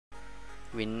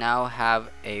we now have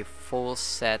a full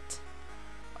set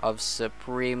of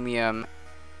supremium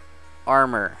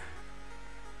armor.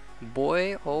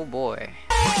 Boy, oh boy.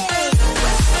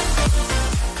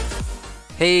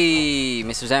 Hey,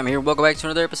 Mr. Sam here. Welcome back to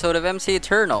another episode of MC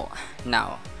Eternal.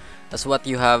 Now, as what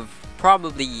you have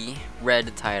probably read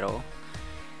the title,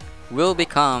 will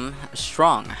become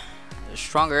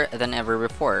stronger than ever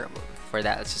before. For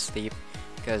that, let's just sleep,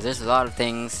 because there's a lot of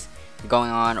things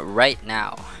going on right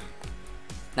now.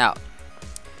 Now,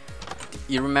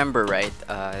 you remember, right,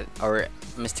 our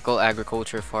mystical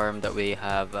agriculture farm that we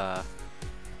have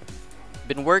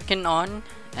been working on,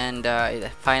 and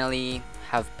it finally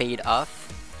have paid off.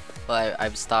 Well,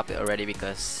 I've stopped it already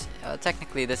because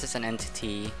technically this is an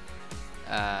entity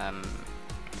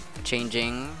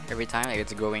changing every time, like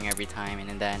it's growing every time,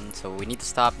 and then so we need to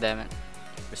stop them.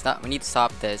 We need to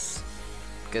stop this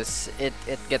because it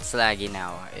gets laggy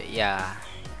now. Yeah,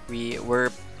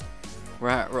 we're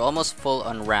almost full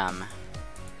on RAM,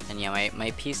 and yeah,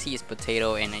 my PC is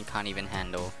potato and I can't even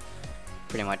handle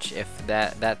pretty much if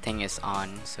that thing is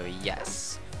on. So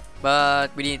yes,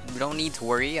 but we don't need to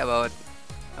worry about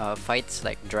fights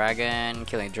like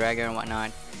killing dragon and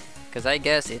whatnot, because I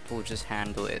guess it will just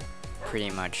handle it pretty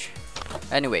much.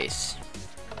 Anyways,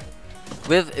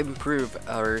 we've improved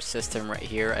our system right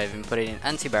here. I've been putting in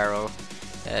antibarrel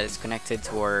that is connected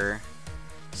to our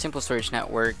simple storage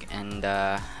network, and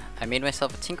I made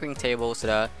myself a tinkering table so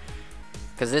that,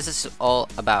 because this is all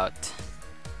about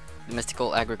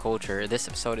mystical agriculture. This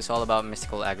episode is all about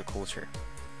mystical agriculture,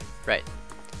 right?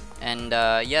 And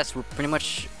yes, we're pretty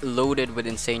much loaded with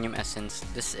Insanium Essence.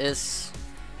 This is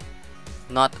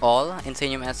not all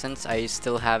Insanium Essence. I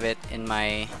still have it in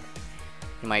my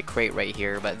crate right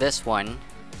here. But this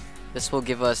will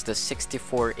give us the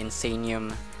 64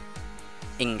 Insanium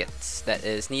ingots that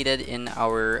is needed in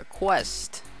our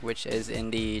quest, which is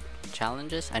in the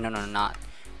challenges. No, not.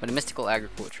 But the mystical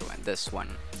agriculture one. This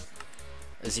one.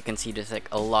 As you can see, there's like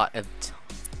a lot of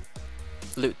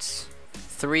loots.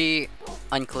 3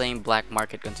 unclaimed black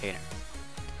market container.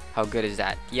 How good is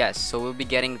that? Yes, so we'll be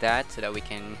getting that so that we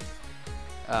can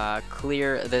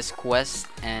clear this quest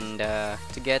and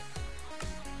to get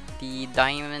the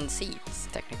diamond seeds,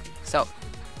 technically. So,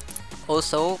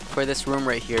 also for this room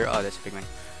right here, oh, that's a big one.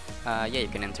 Yeah, you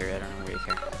can enter. I don't know where you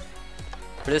care.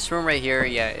 For this room right here,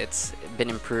 yeah, it's been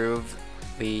improved.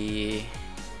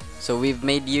 So we've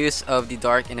made use of the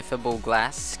dark ineffable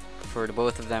glass for the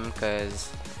both of them, because,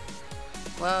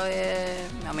 well,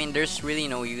 I mean, there's really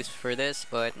no use for this,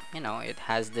 but you know, it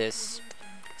has this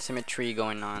symmetry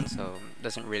going on, so it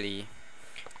doesn't really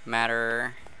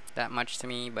matter that much to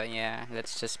me. But yeah,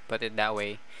 let's just put it that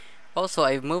way. Also,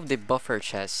 I've moved the buffer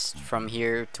chest from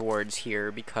here towards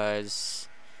here because,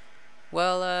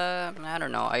 well, I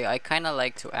don't know, I kind of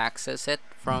like to access it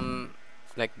from,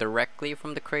 like, directly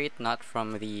from the crate, not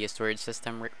from the storage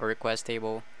system or request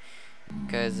table.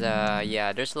 Because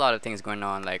yeah, there's a lot of things going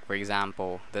on, like for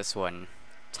example this one,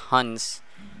 tons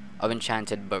of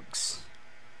enchanted books.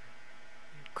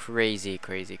 Crazy.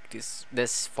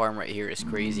 This farm right here is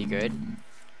crazy good.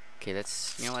 Okay,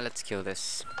 you know what, let's kill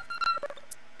this,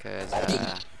 because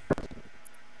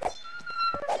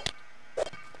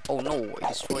oh no, I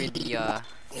destroyed the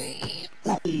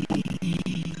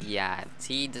yeah,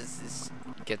 see, this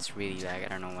gets really lag, I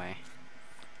don't know why.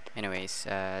 Anyways,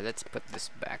 let's put this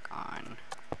back on.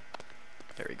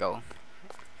 There we go.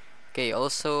 Okay,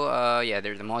 also, yeah,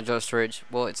 there's the modular storage.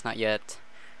 Well, it's not yet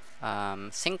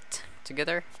synced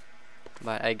together,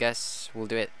 but I guess we'll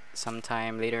do it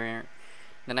sometime later in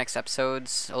the next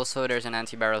episodes. Also, there's an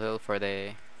anti-barrel hill for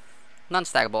the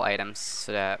non-stackable items,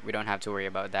 so that we don't have to worry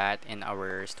about that in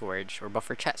our storage or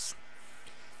buffer chest.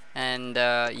 And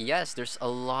yes, there's a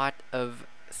lot of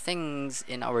things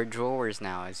in our drawers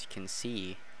now, as you can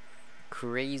see.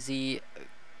 Crazy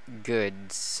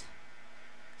goods,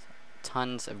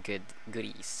 tons of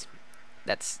goodies.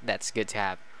 That's good to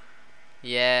have.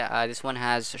 Yeah, this one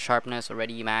has sharpness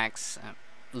already max,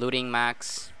 looting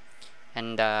max,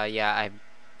 and yeah,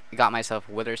 I got myself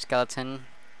a wither skeleton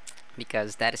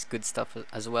because that is good stuff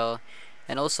as well.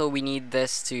 And also we need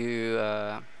this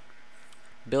to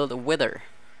build a wither,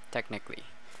 technically.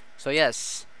 So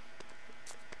yes,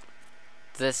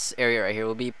 this area right here,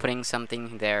 we'll be putting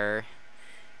something there.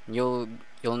 You'll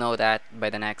know that by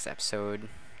the next episode.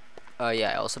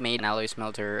 Yeah, I also made an alloy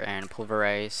smelter and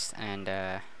pulverized, and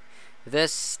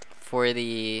this for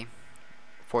the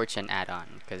fortune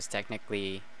add-on, because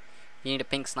technically you need a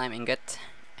pink slime ingot,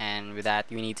 and with that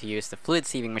you need to use the fluid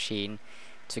sieving machine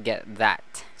to get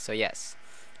that. So yes.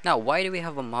 Now, why do we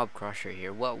have a mob crusher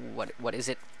here? What is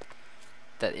it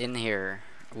that in here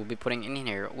we'll be putting in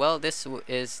here. Well, this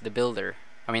is the builder.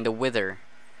 I mean the wither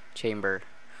chamber.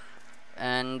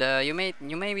 And you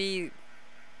may be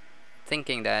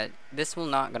thinking that this will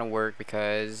not gonna work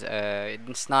because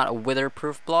it's not a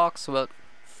wither-proof block. So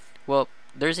well,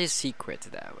 there's a secret to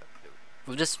that.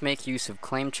 We'll just make use of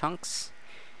claim chunks,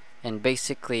 and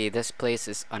basically this place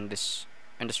is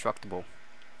indestructible.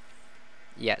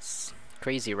 Yes,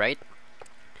 crazy, right?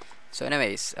 So,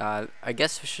 anyways, I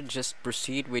guess we should just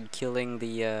proceed with killing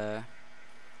the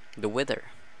wither.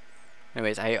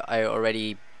 Anyways, I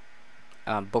already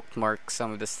bookmarked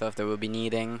some of the stuff that we'll be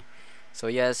needing. So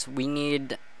yes, we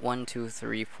need 1, 2,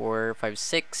 3, 4, 5,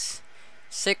 6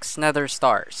 nether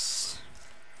stars.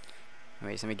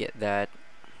 Anyways, let me get that.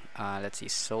 Let's see,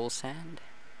 soul sand.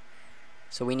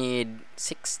 So we need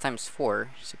 6 times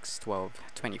 4, 6, 12,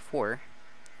 24.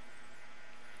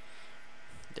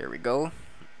 There we go.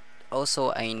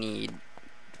 Also, I need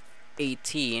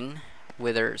 18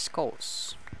 wither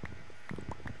skulls.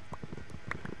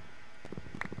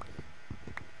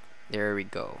 There we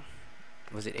go.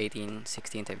 Was it 18?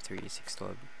 16 times 3, 6,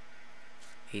 12,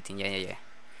 18. Yeah.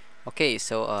 Okay,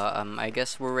 so I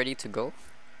guess we're ready to go.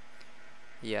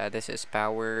 Yeah, this is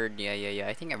powered. Yeah.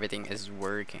 I think everything is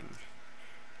working.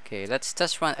 Okay, let's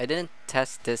test run. I didn't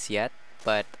test this yet,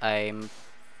 but I'm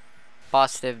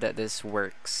positive that this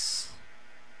works.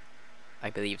 I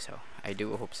believe so. I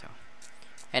do hope so.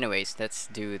 Anyways, let's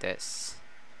do this.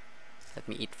 Let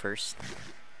me eat first.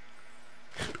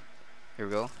 Here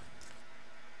we go.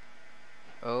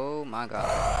 Oh my god.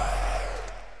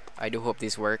 I do hope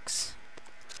this works.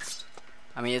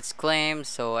 I mean, it's claimed,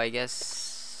 so I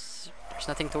guess there's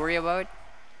nothing to worry about.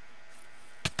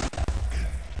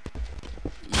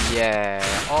 Yeah.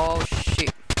 Oh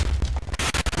shit.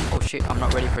 Oh shit, I'm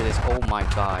not ready for this. Oh my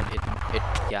god. It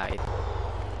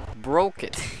broke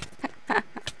it.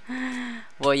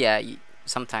 Well, yeah,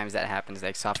 sometimes that happens,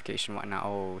 like suffocation and whatnot.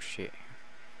 Oh shit.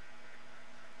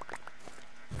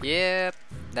 Yep,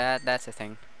 that's a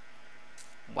thing.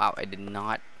 Wow, I did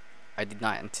not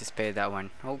anticipate that one.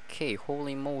 Okay,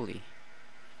 holy moly.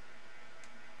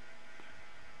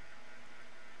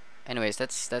 Anyways,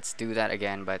 let's do that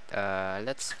again, but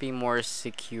let's be more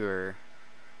secure.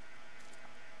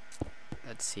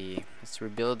 Let's see. Let's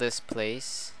rebuild this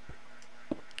place.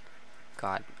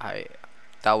 God,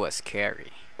 that was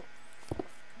scary.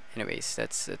 Anyways,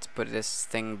 let's put this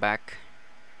thing back.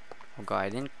 Oh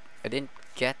god, I didn't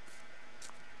get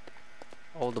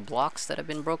all the blocks that have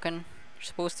been broken. There's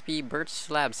supposed to be birch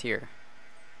slabs here.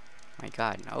 My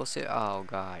god. Also, oh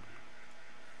god.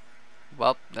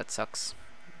 Well, that sucks.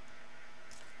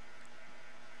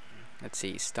 Let's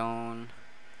see, stone.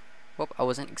 Whoop, I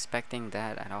wasn't expecting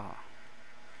that at all.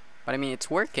 But I mean, it's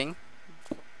working.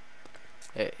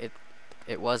 It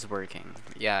was working.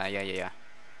 Yeah.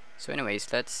 So anyways,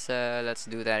 let's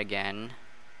do that again.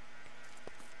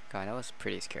 God, that was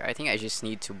pretty scary. I think I just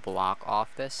need to block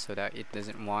off this so that it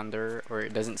doesn't wander, or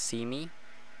it doesn't see me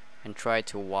and try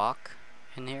to walk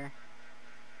in here.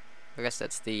 I guess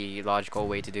that's the logical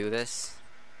way to do this.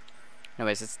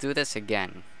 Anyways, let's do this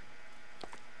again.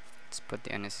 Let's put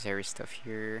the unnecessary stuff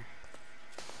here.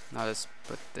 Now let's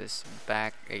put this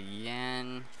back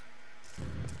again.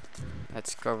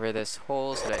 Let's cover this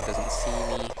hole so that it doesn't see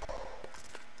me.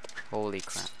 Holy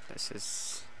crap, this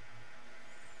is...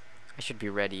 I should be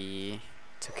ready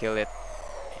to kill it.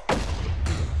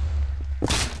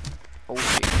 Oh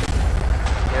shit.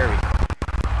 There we go.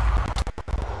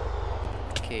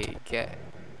 Okay, get...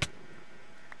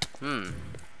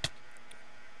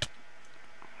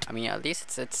 I mean, at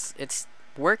least it's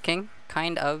working,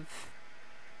 kind of.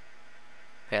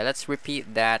 Okay, let's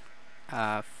repeat that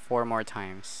 4 more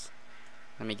times.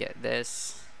 Let me get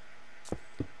this.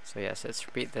 So yes, let's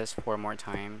repeat this 4 more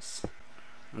times.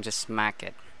 And just smack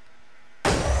it.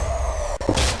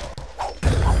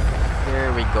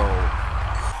 There we go.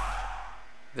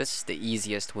 This is the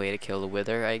easiest way to kill the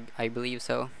wither, I believe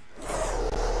so.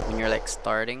 When you're like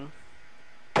starting.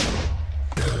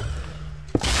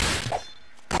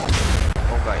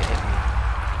 Oh god, it hit me.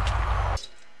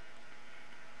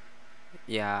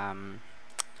 Yeah,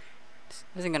 this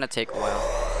isn't gonna take a while.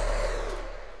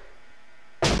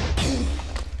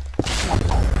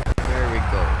 There we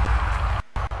go.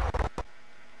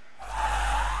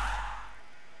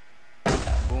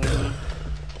 Boom.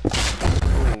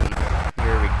 Boom.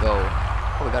 Here we go.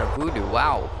 Oh, we got a voodoo.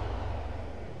 Wow.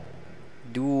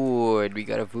 Dude, we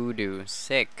got a voodoo.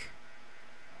 Sick.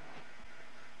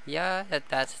 Yeah,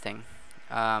 that's the thing.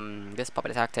 This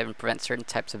puppet is active and prevents certain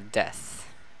types of death.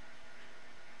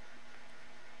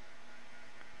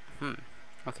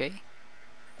 Okay.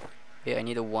 Yeah, I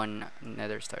need a 1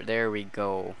 nether star. There we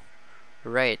go.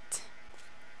 Right.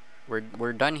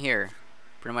 We're done here.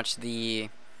 Pretty much the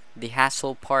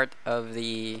hassle part of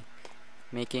the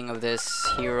making of this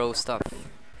hero stuff.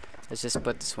 Let's just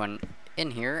put this one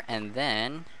in here, and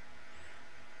then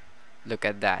look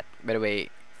at that. By the way,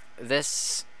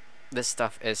 this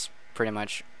stuff is pretty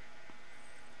much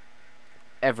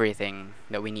everything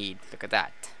that we need. Look at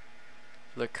that.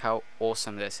 Look how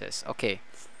awesome this is. Okay,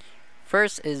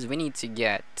 first is we need to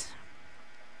get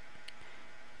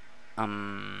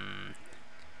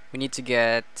we need to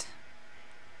get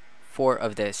 4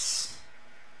 of this,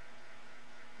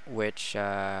 which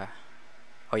oh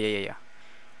yeah,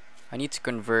 I need to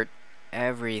convert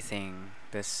everything,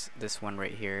 this one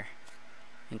right here,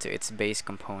 into its base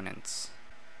components.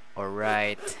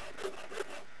 Alright.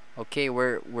 Okay,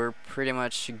 we're pretty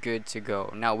much good to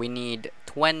go. Now we need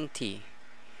 20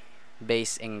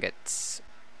 base ingots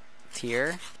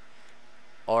here.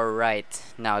 Alright,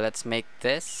 now let's make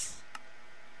this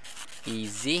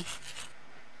easy.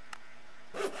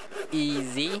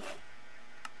 Easy.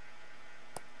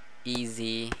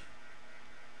 Easy.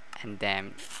 And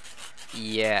then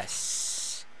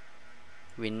yes,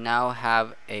 we now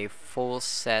have a full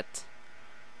set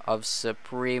of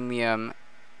supremium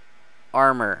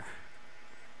armor.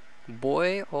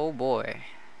 Boy, oh boy,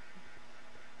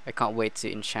 I can't wait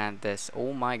to enchant this.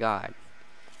 Oh my god.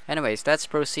 Anyways, let's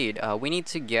proceed. We need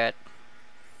to get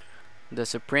the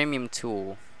supremium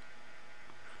tool,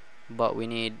 but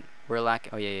we're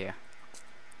lacking. Oh yeah.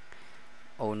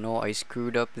 Oh no, I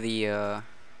screwed up the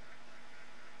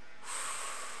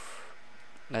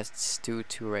let's do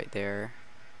 2 right there.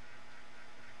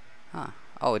 Huh.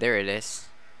 Oh, there it is.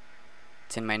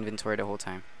 It's in my inventory the whole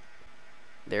time.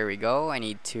 There we go. I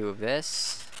need 2 of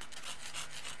this.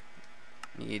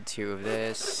 Need 2 of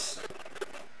this.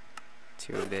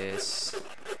 2 of this.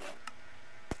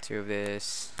 2 of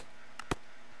this.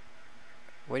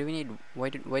 Why do we need? Why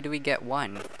do we get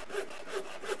 1?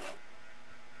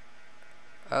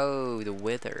 Oh, the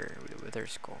wither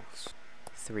skulls.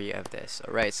 3 of this.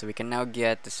 Alright, so we can now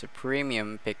get the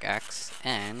supremium pickaxe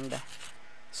and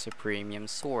supremium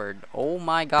sword. Oh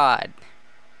my god.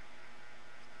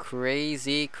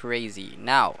 Crazy.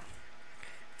 Now,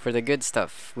 for the good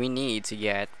stuff, we need to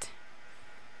get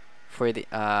for the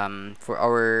for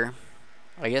our,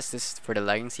 I guess this is for the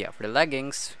leggings. Yeah, for the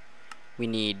leggings, we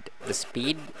need the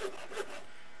speed.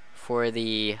 For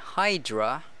the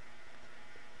hydra,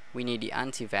 we need the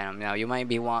anti-venom. Now, you might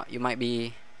be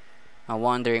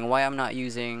wondering why I'm not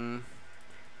using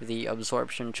the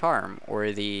absorption charm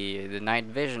or the night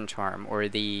vision charm or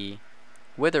the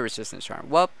wither resistance charm.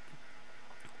 Well,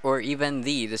 or even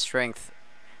the strength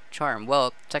charm.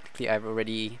 Well, technically I've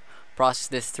already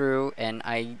processed this through, and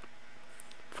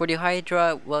for the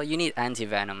hydra, well, you need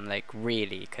anti-venom, like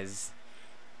really, because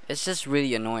it's just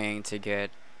really annoying to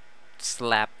get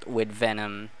slapped with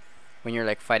venom when you're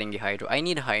like fighting the hydra. I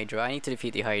need hydra. I need to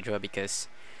defeat the hydra because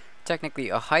technically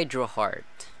a hydra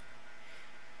heart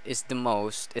is the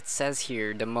most, it says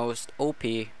here, the most OP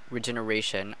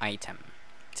regeneration item.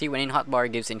 See, when in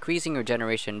hotbar, gives increasing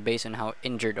regeneration based on how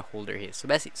injured the holder is. So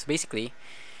basically,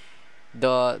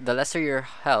 the lesser your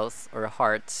health or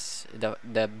hearts,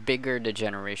 the bigger the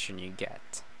generation you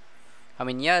get. I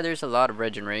mean, yeah, there's a lot of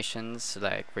regenerations,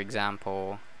 like for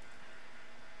example,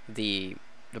 the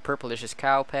purplicious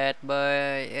cow pet,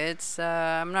 but it's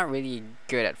I'm not really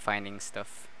good at finding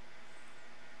stuff.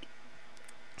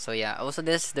 So yeah, also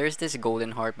there's this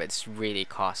golden heart, but it's really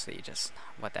costly. Just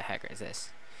what the heck is this?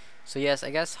 So yes, I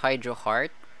guess hydro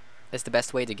heart is the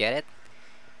best way to get it.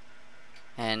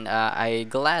 And I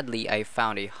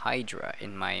found a hydra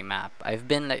in my map. I've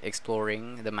been like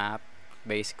exploring the map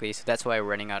basically, so that's why I'm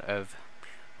running out of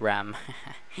RAM.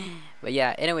 But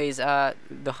yeah, anyways, the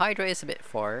hydra is a bit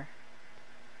far.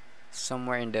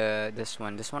 Somewhere in this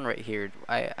one right here.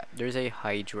 There's a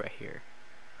hydra here.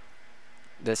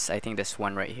 I think this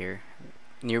one right here,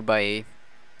 nearby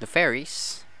the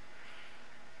ferries.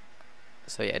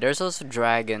 So yeah, there's also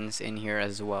dragons in here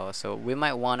as well, so we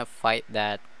might want to fight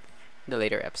that in the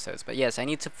later episodes. But yes, I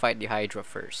need to fight the hydra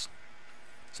first.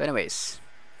 So anyways,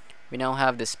 we now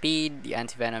have the speed, the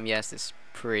anti-venom. Yes, it's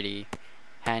pretty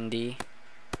handy.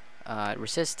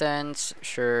 Resistance,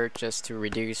 sure, just to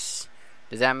reduce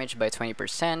the damage by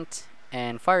 20%,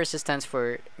 and fire resistance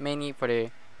mainly for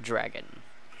the dragon,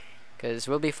 because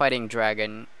we'll be fighting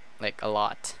dragon like a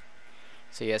lot.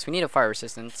 So yes, we need a fire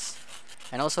resistance.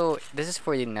 And also, this is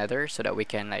for the nether, so that we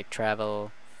can like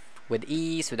travel with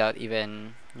ease without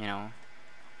even,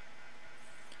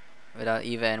 without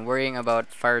even worrying about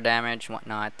fire damage and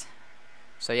whatnot.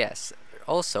 So yes,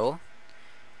 also,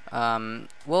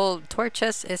 well,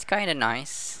 torches is kind of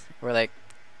nice, or like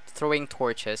throwing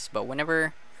torches, but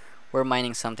whenever we're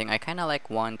mining something, I kind of like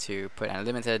want to put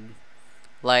unlimited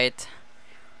light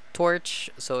torch.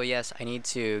 So yes, I need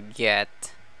to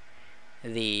get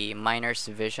the miner's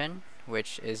vision,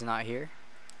 which is not here.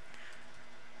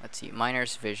 Let's see,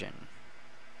 miner's vision.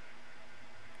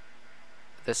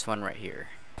 This one right here.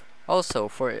 Also,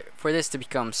 for this to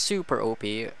become super OP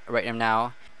right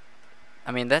now,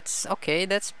 I mean, that's okay,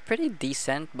 that's pretty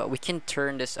decent, but we can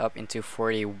turn this up into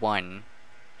 41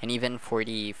 and even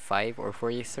 45 or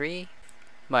 43.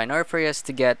 But in order for us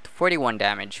to get 41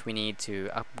 damage, we need to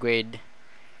upgrade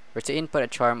or to input a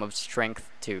charm of strength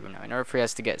 2. Now, in order for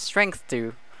us to get strength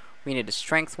 2, we need a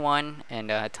strength 1 and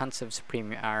tons of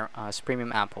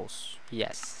supremium apples.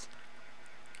 Yes.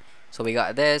 So we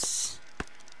got this.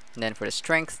 And then for the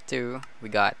strength 2, we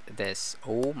got this.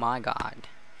 Oh my god.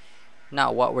 Now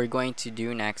what we're going to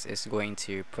do next is going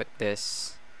to put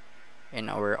this in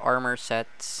our armor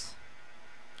sets.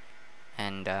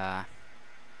 And yeah,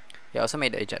 I also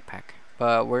made a jetpack.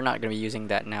 But we're not going to be using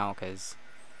that now because...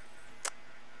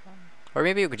 Or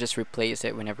maybe we could just replace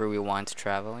it whenever we want to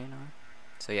travel, you know?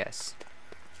 So yes.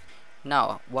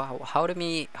 Now, wow, how do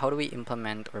we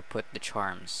implement or put the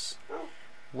charms?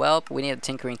 Well, we need a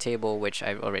tinkering table, which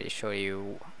I've already showed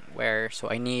you where. So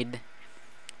I need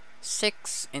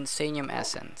 6 insanium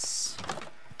essence.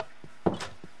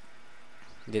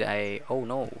 Did I? Oh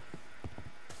no.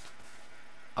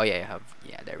 Oh yeah, I have.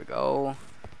 Yeah, there we go.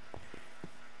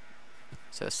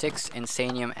 So 6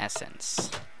 insanium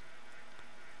essence.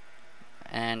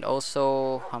 And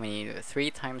also, how many?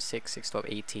 3 times 6, 6, 12,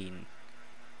 18.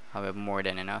 I have more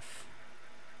than enough.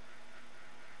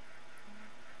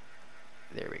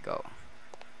 There we go.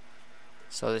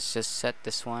 So let's just set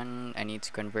this one. I need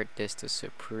to convert this to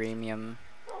supremium.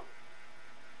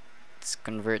 Let's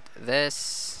convert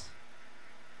this.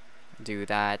 Do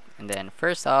that. And then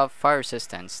first off, fire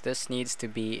resistance. This needs to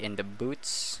be in the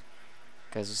boots,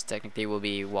 because technically we'll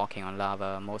be walking on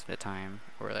lava most of the time.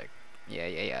 Or like,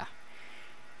 yeah.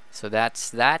 So that's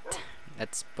that.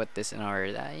 Let's put this in our,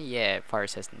 yeah, fire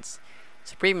resistance.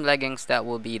 Supreme leggings, that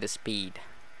will be the speed.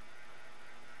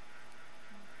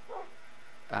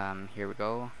 Here we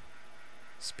go.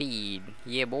 Speed.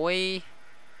 Yeah, boy.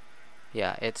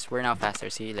 Yeah, we're now faster.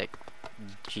 See, like,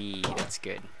 G, that's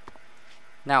good.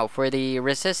 Now, for the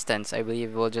resistance, I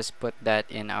believe we'll just put that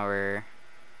in our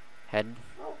head.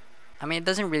 I mean, it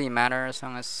doesn't really matter as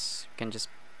long as we can just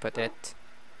put it.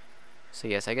 So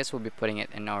yes, I guess we'll be putting it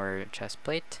in our chest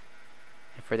plate.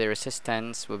 And for the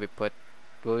resistance, we'll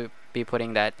be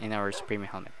putting that in our supreme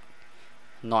helmet.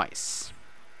 Nice.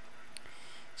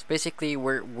 So basically,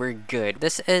 we're good.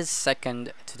 This is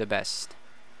second to the best.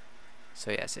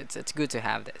 So yes, it's good to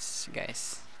have this,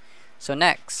 guys. So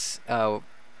next,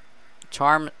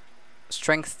 charm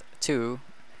strength 2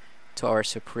 to our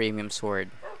supremium sword.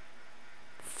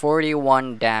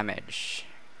 41 damage.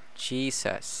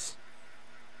 Jesus.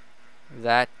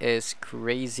 That is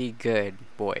crazy good,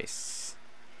 boys.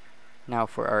 Now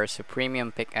for our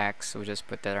supremium pickaxe, we'll just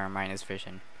put that on our minus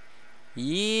vision.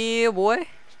 Yeah, boy.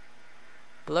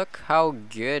 Look how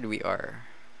good we are.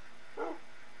 Look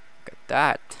at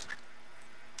that.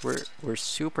 We're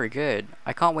super good.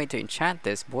 I can't wait to enchant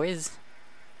this, boys.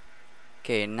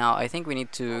 Okay, now I think we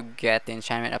need to get the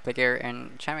enchantment applicator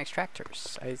and enchantment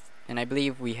extractors. I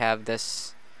believe we have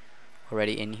this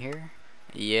already in here.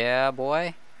 Yeah,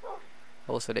 boy.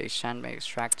 Also the enchantment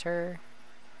extractor.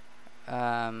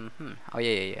 Oh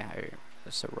yeah.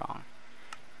 That's so wrong.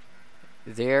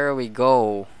 There we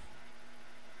go.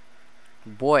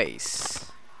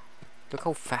 Boys, look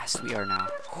how fast we are now.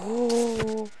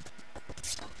 Oh,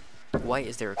 why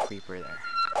is there a creeper there?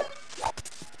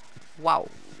 Wow,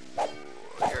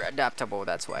 you're adaptable,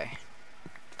 that's why.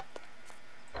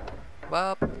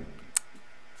 Well,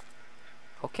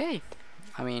 okay,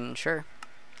 I mean, sure.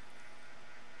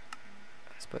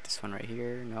 Let's put this one right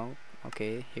here. No,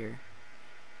 okay, here.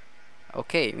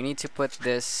 Okay, we need to put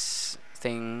this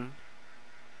thing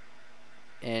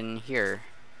in here.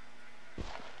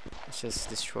 Let's just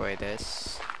destroy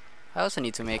this. I also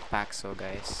need to make Paxo,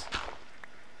 guys,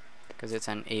 because it's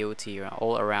an AOT, or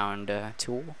all-around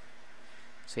tool.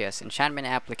 So yes, enchantment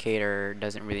applicator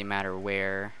doesn't really matter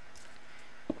where.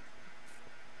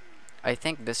 I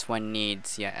think this one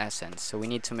needs, yeah, essence. So we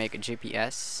need to make a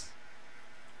GPS.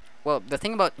 Well, the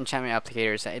thing about enchantment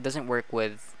applicator is that it doesn't work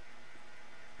with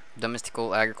the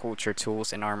mystical agriculture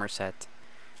tools and armor set.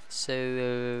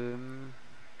 So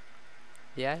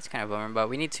yeah, it's kind of a bummer, but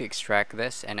we need to extract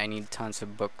this, and I need tons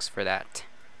of books for that.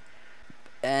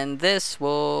 And this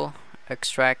will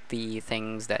extract the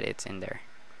things that it's in there.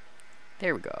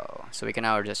 There we go. So we can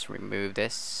now just remove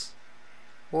this.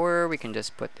 Or we can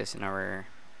just put this in our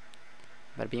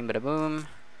bada beam bada boom.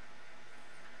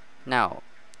 Now,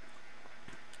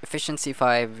 efficiency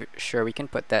 5, sure, we can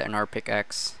put that in our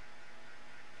pickaxe.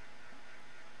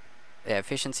 Yeah,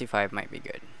 efficiency 5 might be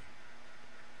good.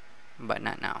 But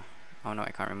not now. Oh no,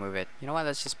 I can't remove it. You know what,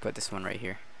 let's just put this one right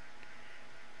here.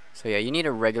 So yeah, you need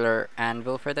a regular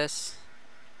anvil for this,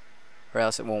 or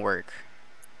else it won't work.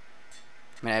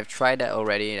 I mean, I've tried that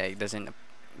already. Like, the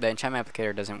enchantment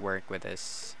applicator doesn't work with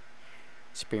this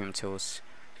premium tools.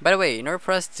 By the way, in order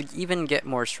for us to even get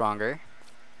more stronger,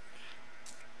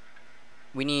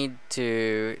 we need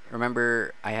to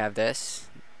remember I have the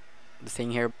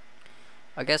thing here.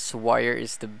 I guess warrior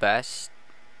is the best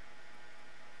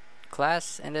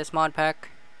class in this mod pack.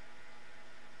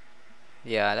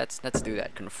 Yeah, let's do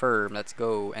that. Confirm. Let's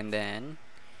go, and then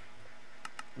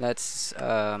let's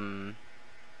add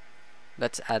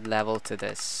level to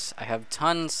this. I have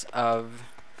tons of.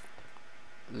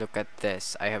 Look at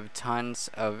this. I have tons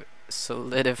of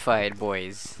solidified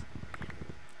boys.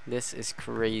 This is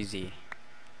crazy.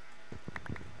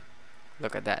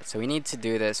 Look at that. So we need to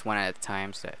do this one at a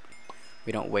time so that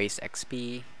we don't waste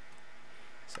XP.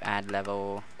 So add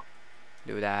level.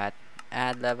 Do that.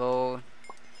 Add level.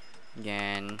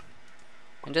 Again.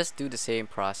 And just do the same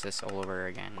process all over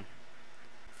again.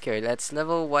 Okay, let's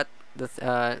level what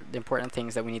the important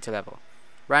things that we need to level.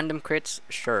 Random crits,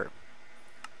 sure.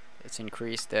 Let's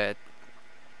increase that.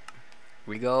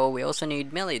 We go. We also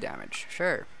need melee damage,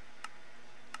 sure.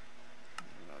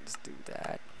 Let's do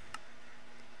that.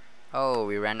 Oh,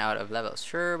 we ran out of levels.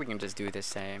 Sure, we can just do the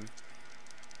same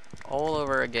all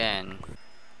over again.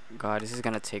 God, this is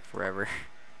gonna take forever.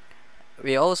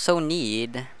 We also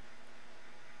need.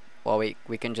 Well,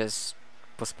 we can just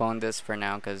postpone this for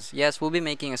now, because yes, we'll be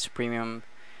making a supremium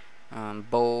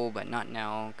bow, but not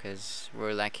now because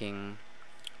we're lacking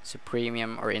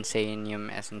supremium or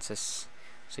insanium essences.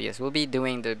 So yes, we'll be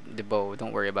doing the bow,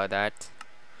 don't worry about that.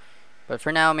 But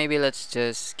for now, maybe let's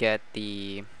just get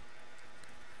the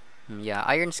yeah,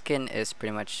 iron skin is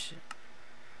pretty much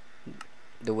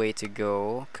the way to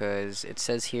go, because it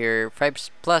says here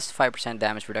plus 5%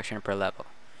 damage reduction per level,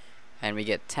 and we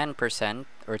get 10%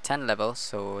 or 10 levels,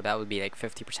 so that would be like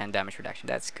 50% damage reduction.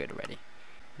 That's good already.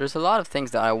 There's a lot of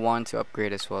things that I want to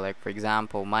upgrade as well, like for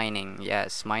example mining.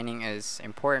 Yes, mining is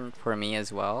important for me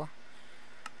as well.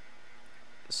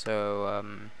 So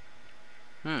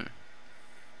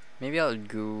maybe I'll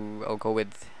go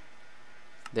with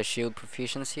the shield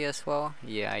proficiency as well.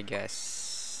 Yeah, I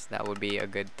guess that would be a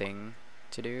good thing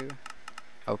to do.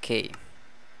 Okay,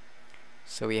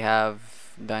 so we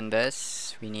have done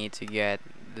this. We need to get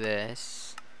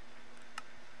this.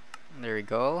 There we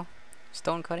go.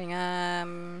 Stone cutting,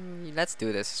 let's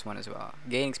do this one as well.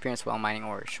 Gain experience while mining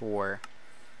ore, sure.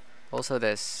 Also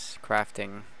this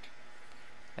crafting,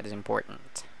 that is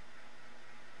important.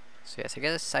 So yes,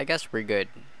 I guess we're good.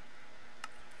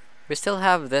 We still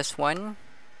have this one.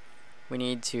 We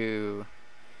need to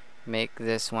make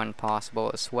this one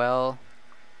possible as well.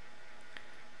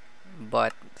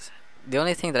 But the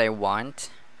only thing that I want,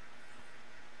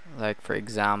 like for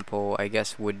example, I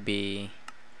guess would be,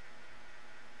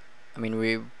 I mean,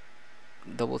 we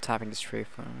double tapping the tray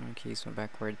for keys went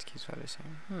backwards, keys are the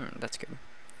same. That's good.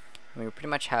 I mean, we pretty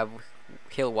much have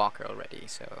hill walker already,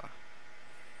 so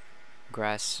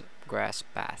grass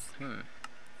path.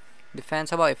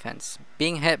 Defense, how about defense?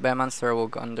 Being hit by a monster will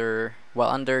while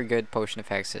under good potion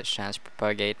effects, its chance to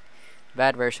propagate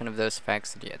bad version of those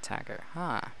effects to the attacker.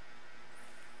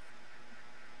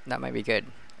 That might be good.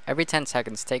 Every 10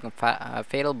 seconds, take a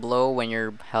fatal blow when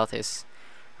your health is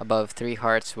above 3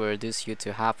 hearts will reduce you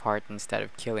to half heart instead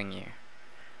of killing you.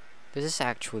 This is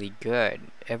actually good.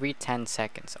 Every 10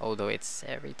 seconds, although it's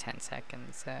every 10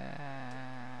 seconds.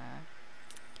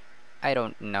 I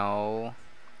don't know.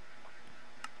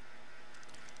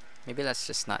 Maybe let's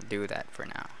just not do that for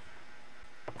now.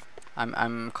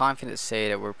 I'm confident to say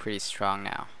that we're pretty strong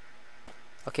now.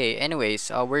 Okay,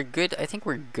 anyways, we're good. I think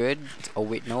we're good. Oh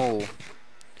wait, no.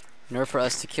 In order for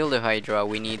us to kill the hydra,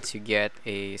 we need to get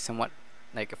a somewhat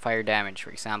like a fire damage, for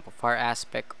example, fire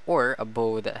aspect, or a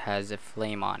bow that has a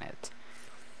flame on it.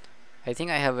 I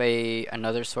think I have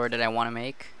another sword that I want to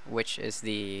make, which is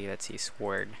the, let's see,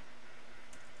 sword,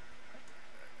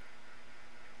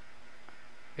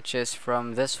 which is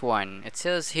from this one. It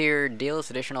says here deals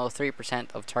additional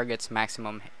 3% of target's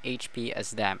maximum HP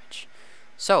as damage.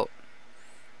 So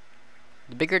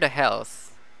the bigger the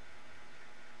health,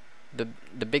 the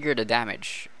bigger the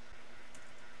damage.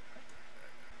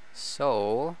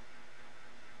 So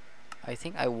I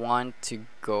think I want to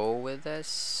go with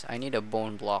this. I need a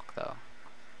bone block though.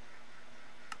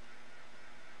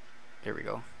 Here we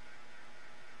go.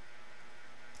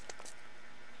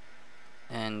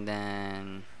 And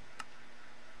then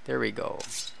there we go.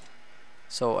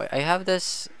 So I have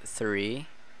this 3,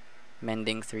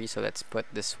 mending 3, so let's put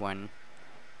this one.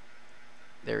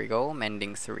 There we go,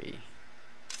 mending 3.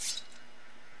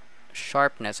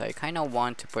 Sharpness, I kind of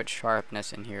want to put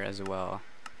sharpness in here as well.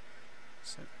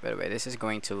 So, by the way, this is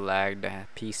going to lag the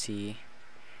PC.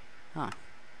 Huh.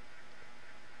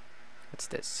 What's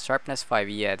this? Sharpness 5.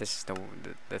 Yeah, this is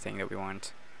the thing that we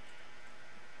want.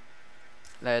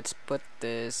 Let's put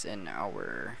this in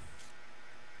our...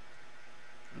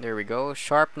 There we go.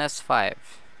 Sharpness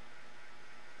 5.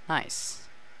 Nice.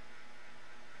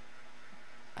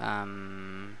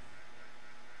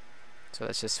 So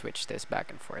let's just switch this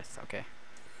back and forth. Okay.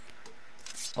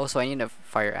 Also, I need a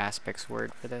fire aspects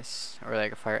word for this, or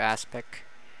like a fire aspect.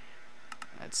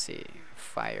 Let's see,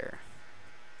 fire,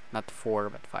 not 4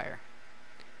 but fire.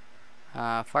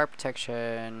 Fire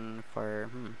protection for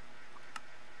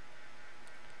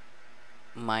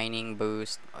mining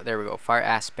boost. Oh, there we go. Fire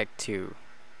aspect 2.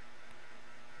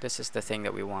 This is the thing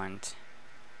that we want.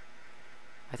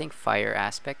 I think fire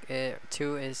aspect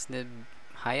 2 is the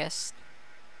highest.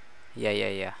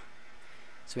 Yeah.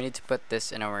 So we need to put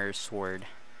this in our sword.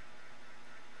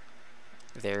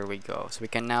 There we go. So we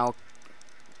can now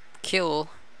kill,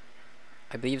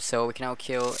 I believe so, we can now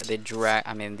kill the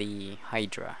the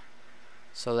hydra.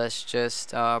 So let's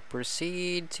just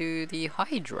proceed to the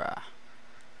hydra.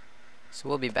 So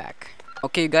we'll be back.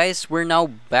 Okay guys, we're now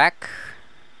back.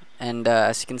 And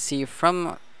as you can see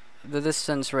from the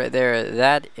distance right there,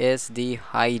 that is the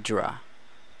hydra.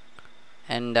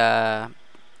 And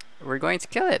we're going to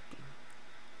kill it,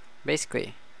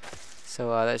 basically. So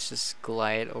let's just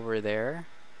glide over there.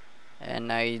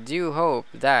 And I do hope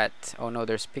that... Oh no,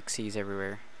 there's pixies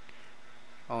everywhere.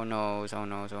 Oh no, oh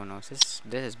no, oh no. This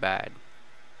is bad.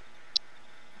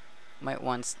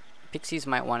 Pixies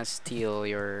might want to steal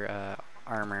your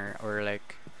armor, or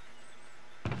like...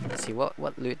 Let's see, what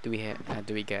loot do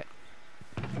we get?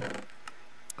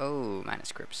 Oh,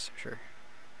 manuscripts, sure.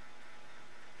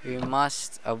 We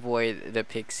must avoid the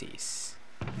pixies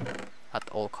at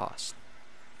all costs,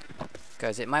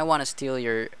 because it might want to steal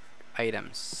your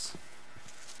items.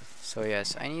 So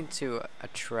yes, I need to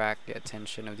attract the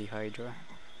attention of the hydra.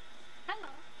 Hello.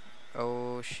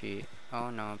 Oh shit. Oh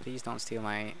no, please don't steal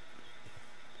my...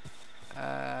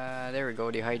 there we go,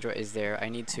 the hydra is there. I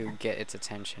need to get its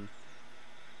attention.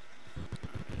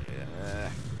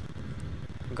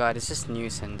 God, it's just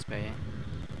nuisance, man.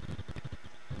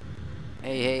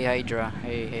 Hey hydra,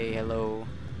 hey hello.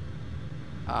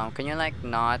 Can you like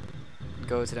not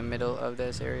go to the middle of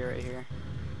this area right here?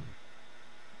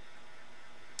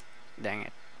 Dang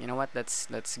it. You know what?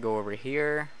 Let's go over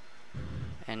here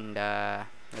and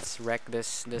let's wreck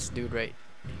this dude right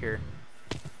here.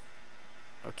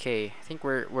 Okay, I think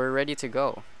we're ready to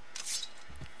go.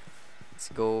 Let's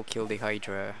go kill the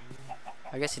hydra.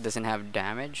 I guess he doesn't have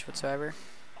damage whatsoever.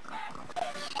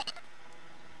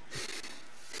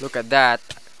 Look at that.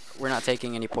 We're not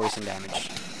taking any poison damage.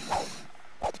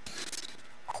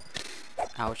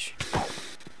 Ouch.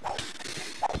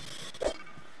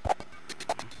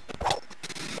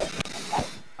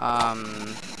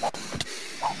 I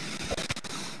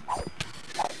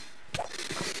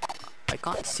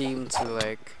can't seem to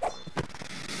like...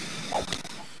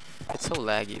 It's so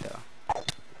laggy though.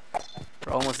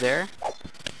 We're almost there.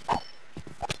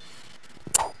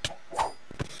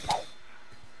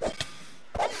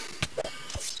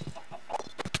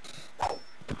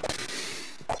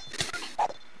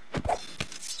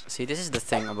 See, this is the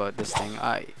thing about this thing.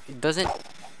 It doesn't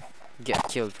get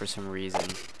killed for some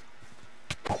reason.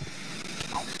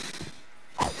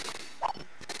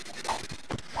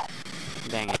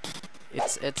 Dang it.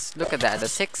 It's look at that.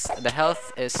 The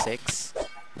health is 6,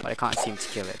 but I can't seem to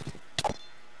kill it.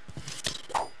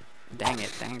 Dang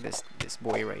it, dang this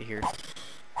boy right here.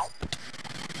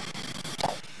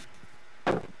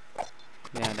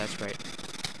 Yeah, that's right.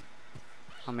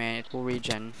 Oh man, it will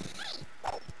regen.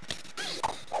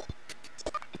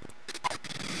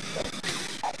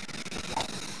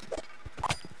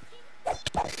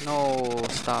 No,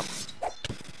 stop.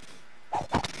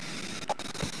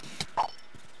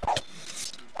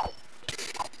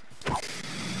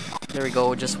 There we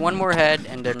go, just one more head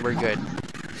and then we're good.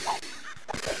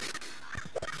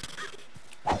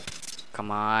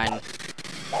 Come on.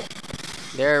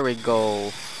 There we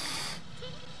go.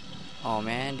 Oh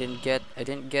man, I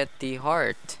didn't get the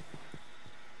heart.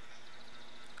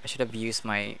 I should have used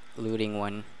my looting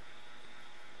one.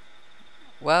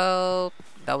 Well,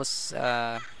 that was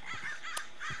sad.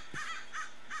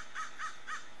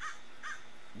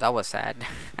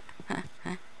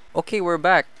 Okay, we're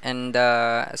back, and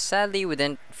sadly we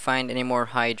didn't find any more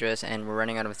hydras, and we're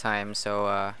running out of time.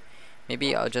 So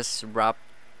maybe I'll just wrap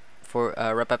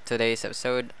up today's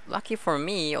episode. Lucky for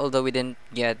me, although we didn't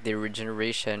get the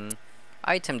regeneration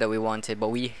item that we wanted, but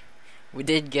we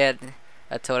did get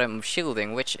a totem of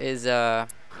shielding, which is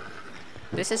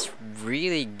this is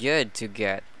really good to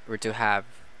get or to have,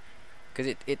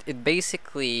 because it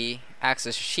basically acts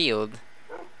as a shield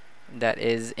that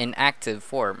is in active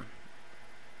form,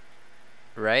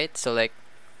 right? So like,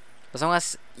 as long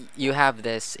as you have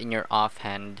this in your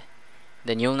offhand,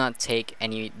 then you'll not take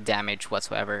any damage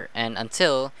whatsoever, and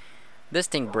until this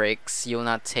thing breaks, you'll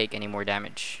not take any more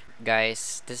damage.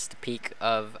 Guys, this is the peak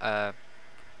of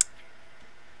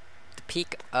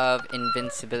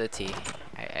invincibility.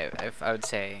 If I would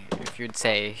say, if you'd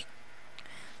say.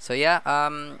 So yeah,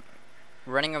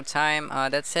 running out of time.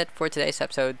 That's it for today's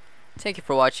episode. Thank you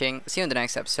for watching. See you in the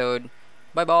next episode.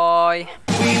 Bye bye.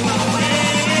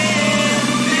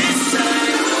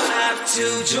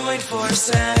 To join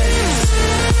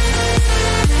forces.